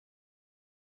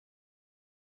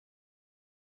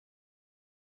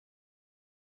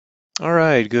All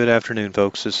right, good afternoon,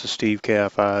 folks. This is Steve,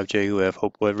 KI5JUF.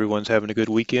 Hope everyone's having a good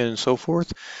weekend and so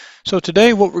forth. So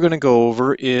today what we're going to go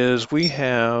over is we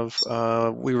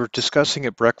were discussing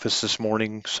at breakfast this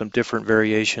morning some different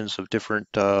variations of different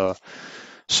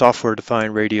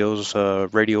software-defined radios,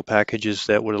 radio packages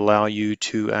that would allow you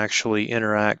to actually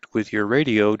interact with your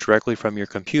radio directly from your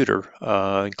computer,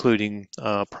 including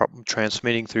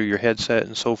transmitting through your headset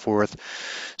and so forth.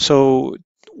 So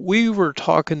we were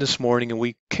talking this morning and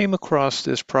we came across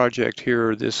this project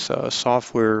here, this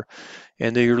software,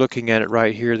 and you're looking at it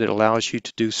right here that allows you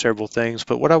to do several things.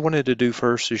 But what I wanted to do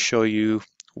first is show you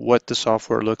what the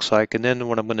software looks like, and then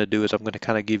what I'm going to do is I'm going to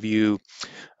kind of give you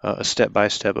a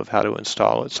step-by-step of how to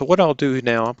install it. So what I'll do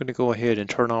now, I'm going to go ahead and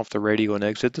turn off the radio and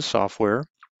exit the software,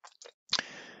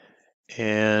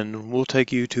 and we'll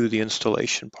take you to the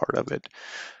installation part of it.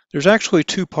 There's actually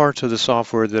two parts of the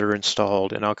software that are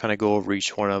installed, and I'll kind of go over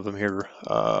each one of them here.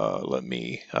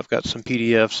 I've got some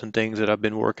PDFs and things that I've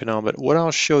been working on, but what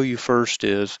I'll show you first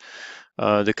is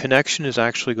the connection is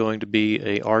actually going to be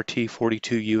a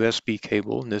RT42 USB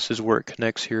cable, and this is where it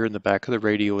connects here in the back of the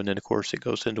radio, and then of course it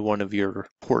goes into one of your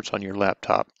ports on your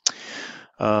laptop.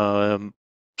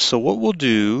 So what we'll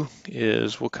do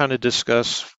is we'll kind of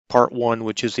discuss part one,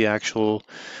 which is the actual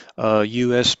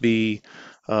USB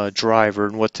driver.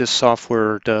 And what this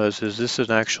software does is this is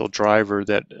an actual driver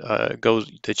that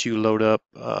that you load up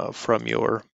from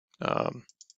your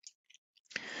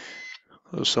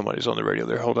somebody's on the radio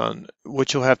there. Hold on.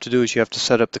 What you'll have to do is you have to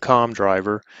set up the COM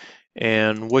driver.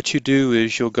 And what you do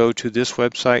is you'll go to this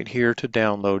website here to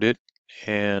download it.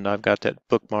 And I've got that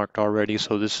bookmarked already.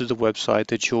 So this is the website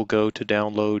that you'll go to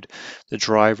download the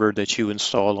driver that you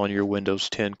install on your Windows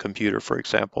 10 computer, for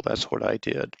example. That's what I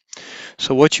did.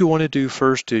 So what you want to do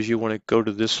first is you want to go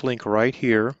to this link right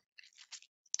here.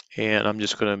 And I'm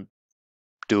just going to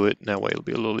do it. And that way it'll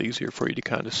be a little easier for you to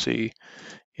kind of see.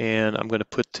 And I'm going to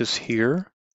put this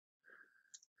here.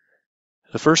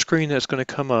 The first screen that's going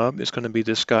to come up is going to be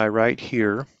this guy right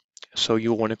here. So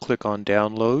you'll want to click on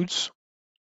Downloads.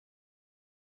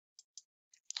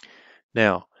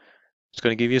 Now, it's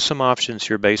going to give you some options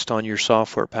here based on your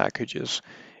software packages.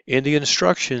 In the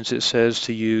instructions, it says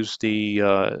to use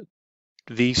the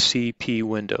VCP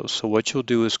window. So what you'll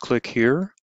do is click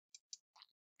here.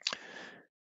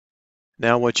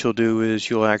 Now what you'll do is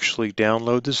you'll actually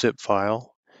download the zip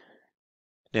file.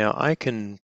 Now I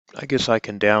guess I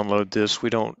can download this.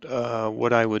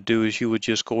 What I would do is you would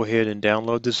just go ahead and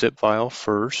download the zip file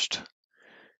first.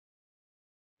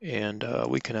 And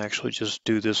we can actually just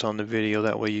do this on the video,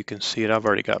 that way you can see it. I've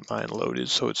already got mine loaded,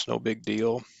 so it's no big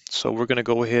deal. So we're going to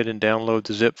go ahead and download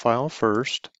the zip file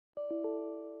first.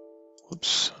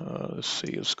 Whoops, let's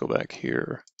see, let's go back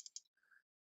here.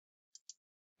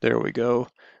 There we go.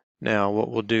 Now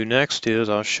what we'll do next is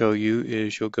I'll show you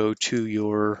is you'll go to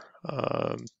your,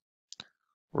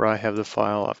 where I have the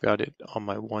file, I've got it on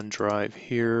my OneDrive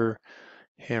here,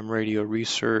 ham radio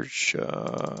research,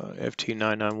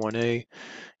 FT991A.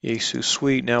 Yaesu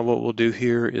Suite. Now what we'll do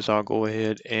here is I'll go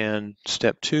ahead and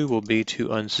step 2 will be to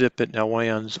unzip it. Now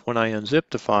when I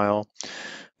unzip the file,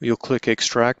 you'll click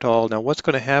Extract All. Now what's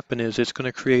going to happen is it's going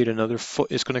to create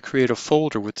a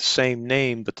folder with the same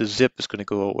name, but the zip is going to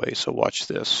go away. So watch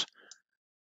this.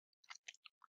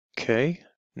 Okay,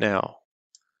 now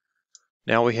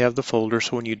we have the folder.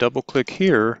 So when you double click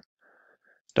here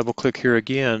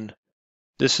again,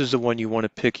 this is the one you want to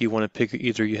pick. You want to pick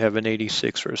either you have an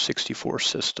 86 or a 64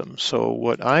 system. So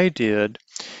what I did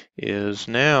is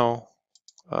now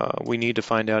we need to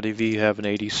find out if you have an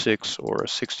 86 or a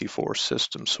 64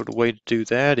 system. So the way to do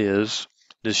that is,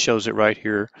 this shows it right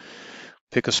here,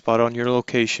 pick a spot on your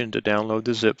location to download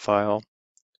the zip file.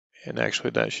 And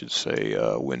actually that should say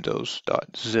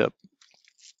windows.zip.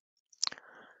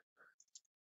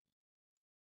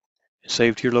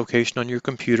 Save to your location on your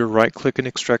computer, right click and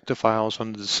extract the files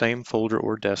onto the same folder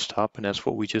or desktop, and that's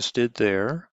what we just did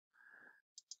there.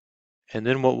 And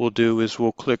then what we'll do is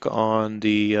we'll click on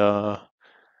the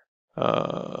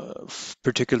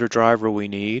particular driver we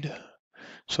need.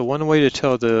 So one way to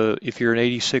tell if you're an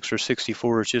 86 or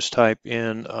 64 is just type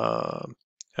in,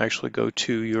 actually go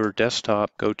to your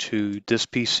desktop, go to this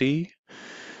PC,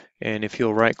 and if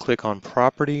you'll right click on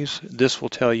properties, this will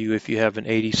tell you if you have an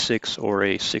 86 or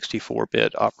a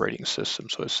 64-bit operating system.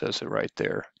 So it says it right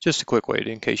there. Just a quick way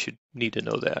in case you need to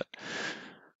know that.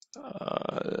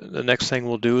 The next thing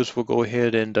we'll do is we'll go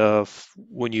ahead and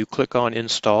when you click on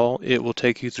install, it will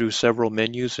take you through several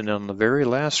menus, and on the very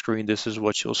last screen, this is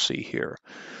what you'll see here.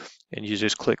 And you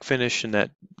just click finish, and that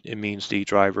it means the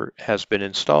driver has been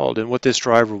installed. And what this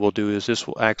driver will do is this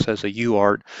will act as a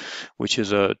UART, which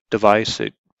is a device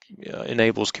that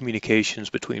enables communications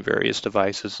between various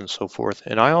devices and so forth.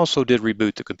 And I also did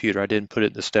reboot the computer. I didn't put it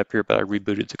in the step here, but I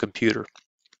rebooted the computer.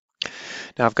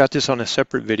 Now I've got this on a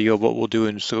separate video. What we'll do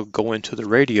is we'll go into the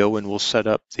radio and we'll set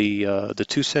up the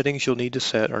two settings you'll need to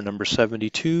set are number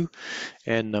 72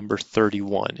 and number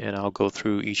 31, and I'll go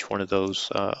through each one of those.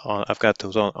 I've got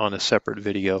those on a separate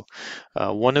video.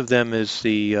 One of them is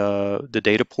the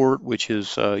data port, which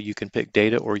is you can pick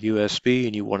data or USB,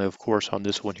 and you want to, of course, on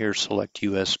this one here, select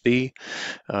USB.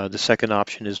 The second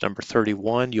option is number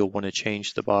 31. You'll want to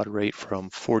change the baud rate from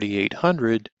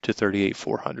 4800 to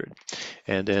 38400.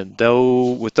 And then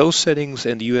with those settings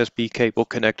and the USB cable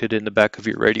connected in the back of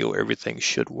your radio, everything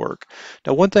should work.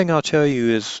 Now, one thing I'll tell you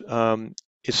is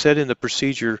it said in the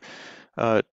procedure,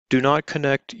 do not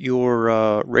connect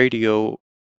your radio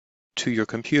to your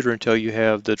computer until you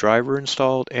have the driver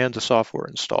installed and the software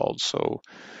installed. So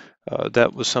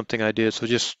that was something I did. So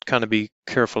just kind of be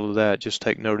careful of that. Just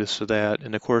take notice of that.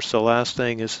 And of course, the last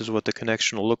thing is what the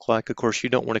connection will look like. Of course, you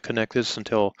don't want to connect this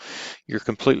until you're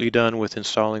completely done with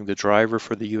installing the driver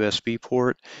for the USB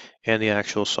port and the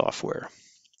actual software.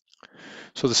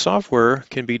 So the software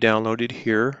can be downloaded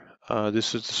here.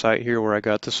 This is the site here where I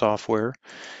got the software,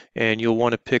 and you'll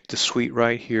want to pick the suite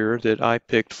right here that I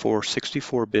picked for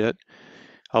 64-bit.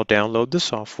 I'll download the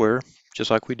software just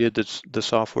like we did the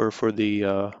software for the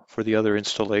other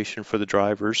installation for the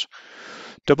drivers.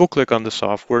 Double click on the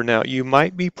software. Now you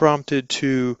might be prompted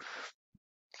to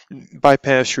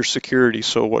bypass your security.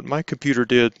 So what my computer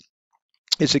did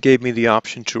is it gave me the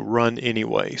option to run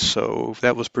anyway. So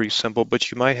that was pretty simple,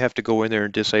 but you might have to go in there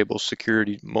and disable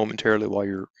security momentarily while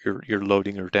you're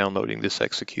loading or downloading this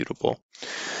executable.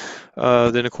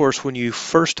 Then of course, when you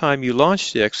first time you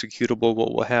launch the executable,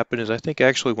 what will happen is I think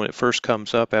actually when it first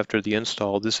comes up after the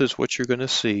install, this is what you're going to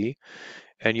see,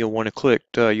 and you'll want to click,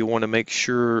 you want to make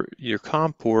sure your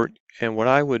COM port, and what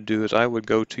I would do is I would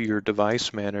go to your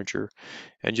device manager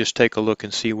and just take a look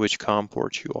and see which COM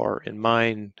ports you are. In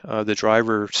mine, the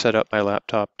driver set up my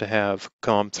laptop to have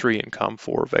COM3 and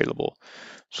COM4 available.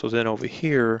 So then over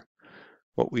here,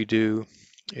 what we do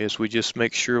is we just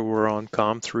make sure we're on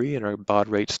COM3 and our baud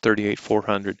rate's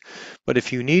 38400. But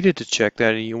if you needed to check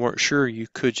that and you weren't sure, you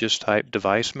could just type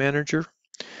device manager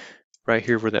right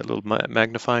here where that little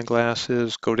magnifying glass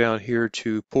is. Go down here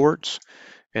to ports,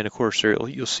 and of course there,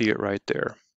 you'll see it right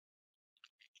there.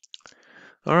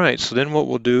 All right, so then what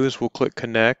we'll do is we'll click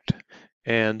connect,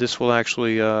 and this will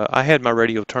actually, I had my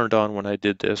radio turned on when I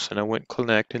did this, and I went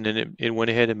connect, and then it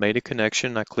went ahead and made a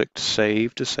connection. I clicked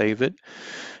save to save it.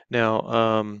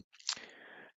 Now,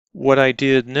 what I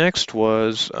did next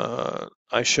was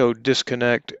I showed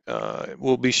disconnect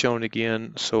will be shown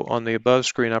again. So on the above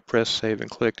screen, I pressed save and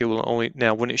clicked. It will only,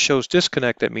 now when it shows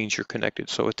disconnect, that means you're connected.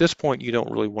 So at this point, you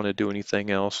don't really want to do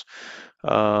anything else.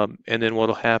 And then what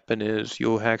will happen is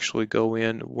you'll actually go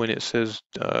in when it says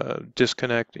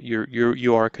disconnect,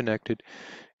 you are connected.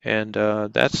 And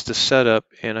that's the setup.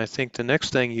 And I think the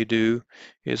next thing you do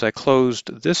is I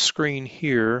closed this screen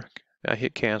here. I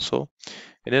hit cancel.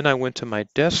 And then I went to my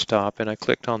desktop and I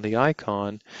clicked on the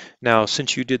icon. Now,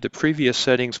 since you did the previous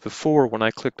settings before, when I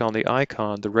clicked on the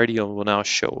icon, the radio will now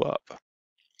show up.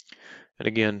 And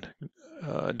again,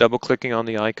 double clicking on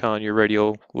the icon, your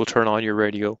radio will turn on your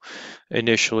radio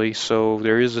initially. So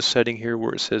there is a setting here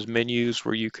where it says menus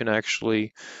where you can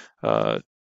actually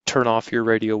turn off your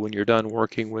radio when you're done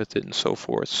working with it and so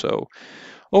forth. So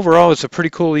overall, it's a pretty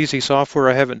cool, easy software.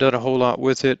 I haven't done a whole lot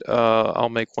with it. I'll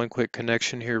make one quick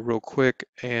connection here real quick,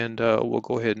 and we'll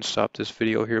go ahead and stop this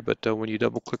video here. But when you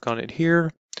double click on it here,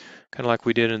 kind of like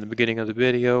we did in the beginning of the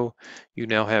video, you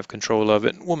now have control of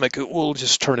it. We'll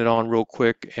just turn it on real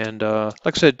quick. And like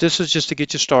I said, this is just to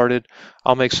get you started.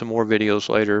 I'll make some more videos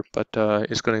later, but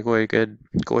it's going to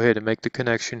go ahead and make the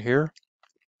connection here.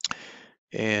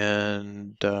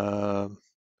 And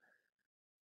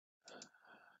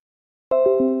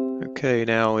okay,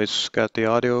 now it's got the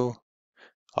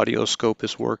audio scope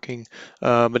is working.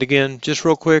 But again, just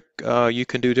real quick, you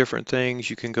can do different things.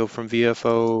 You can go from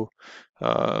VFO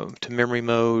to memory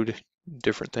mode,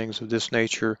 different things of this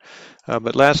nature.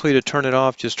 But lastly, to turn it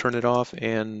off, just turn it off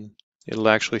and it'll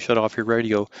actually shut off your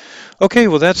radio. Okay,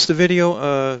 well that's the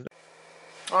video.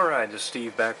 All right, this is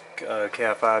Steve back,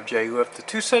 Cat5J. The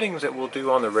two settings that we'll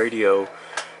do on the radio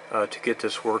to get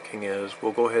this working is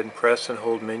we'll go ahead and press and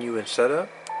hold menu and setup.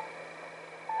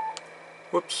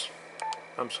 Whoops,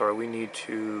 I'm sorry, we need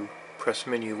to press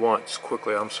menu once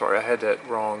quickly. I'm sorry, I had that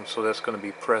wrong, so that's going to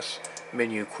be press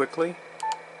menu quickly.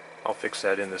 I'll fix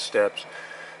that in the steps.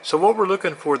 So what we're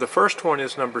looking for, the first one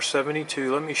is number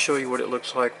 72. Let me show you what it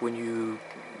looks like when you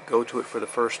go to it for the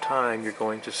first time. You're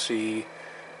going to see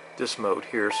this mode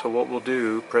here. So what we'll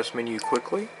do, press menu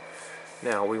quickly.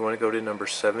 Now we want to go to number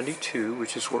 72,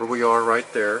 which is where we are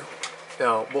right there.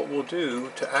 Now what we'll do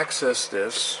to access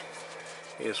this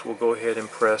is we'll go ahead and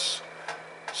press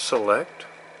select.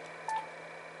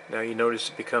 Now you notice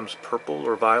it becomes purple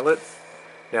or violet.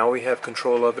 Now we have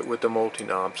control of it with the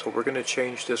multi-knob. So we're going to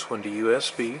change this one to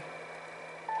USB.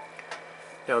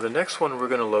 Now the next one we're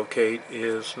going to locate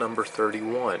is number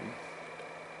 31.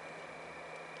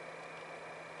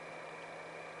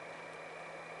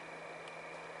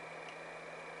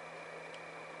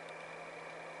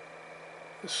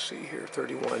 Let's see here,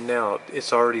 31. Now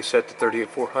it's already set to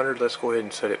 38400. Let's go ahead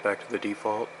and set it back to the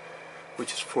default,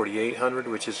 which is 4800,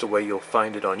 which is the way you'll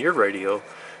find it on your radio.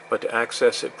 But to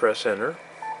access it, press enter.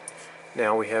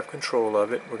 Now we have control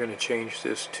of it. We're going to change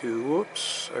this to,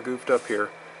 whoops, I goofed up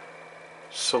here.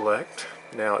 Select.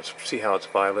 Now see how it's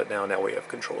violet now. Now we have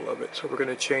control of it. So we're going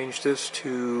to change this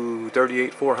to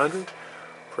 38400.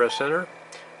 Press enter,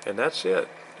 and that's it.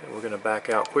 And we're going to back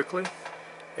out quickly.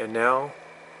 And now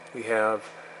we have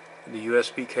the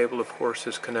USB cable, of course,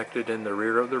 is connected in the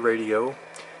rear of the radio,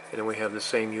 and then we have the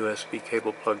same USB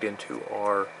cable plugged into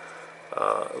our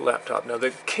laptop. Now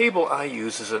the cable I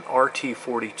use is an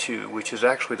RT42, which is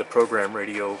actually the program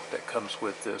radio that comes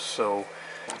with this. So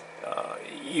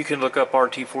you can look up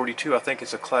RT42. I think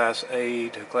it's a Class A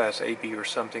to Class AB or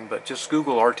something, but just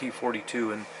Google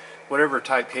RT42 and whatever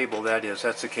type cable that is,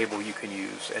 that's the cable you can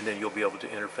use, and then you'll be able to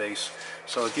interface.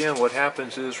 So again, what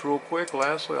happens is, real quick,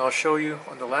 lastly, I'll show you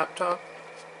on the laptop.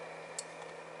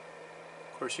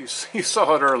 Of course, you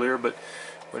saw it earlier, but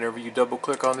whenever you double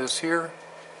click on this here,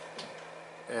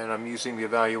 and I'm using the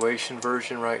evaluation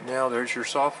version right now, there's your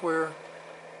software.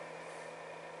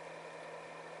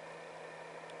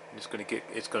 It's going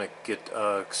to get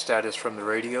status from the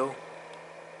radio,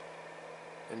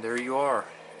 and there you are.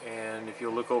 And if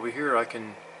you look over here, I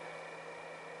can,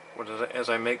 as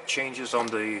I make changes on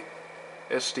the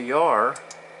SDR,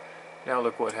 now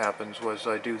look what happens was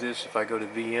I do this. If I go to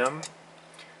VM,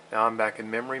 now I'm back in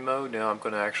memory mode. Now I'm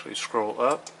going to actually scroll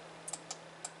up,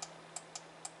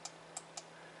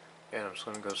 and I'm just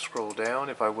going to go scroll down.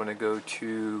 If I want to go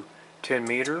to 10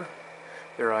 meter,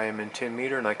 there I am in 10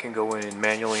 meter, and I can go in and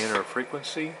manually enter a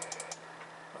frequency.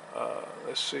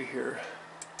 Let's see here.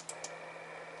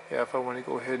 Yeah, if I want to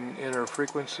go ahead and enter a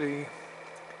frequency.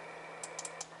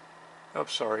 Oh,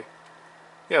 sorry.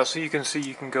 Yeah, so you can see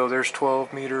you can go, there's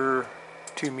 12 meter,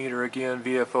 2 meter again,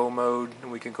 VFO mode, and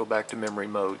we can go back to memory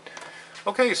mode.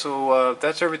 Okay, so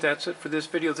that's everything. That's it for this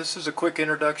video. This is a quick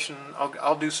introduction.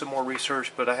 I'll do some more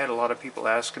research, but I had a lot of people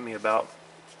asking me about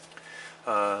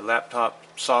laptop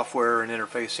software and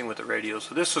interfacing with the radio.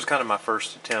 So this was kind of my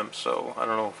first attempt, so I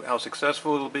don't know how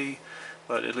successful it'll be,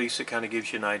 but at least it kind of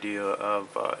gives you an idea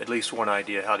of, at least one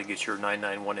idea how to get your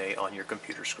 991A on your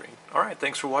computer screen. Alright,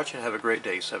 thanks for watching. Have a great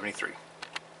day. 73.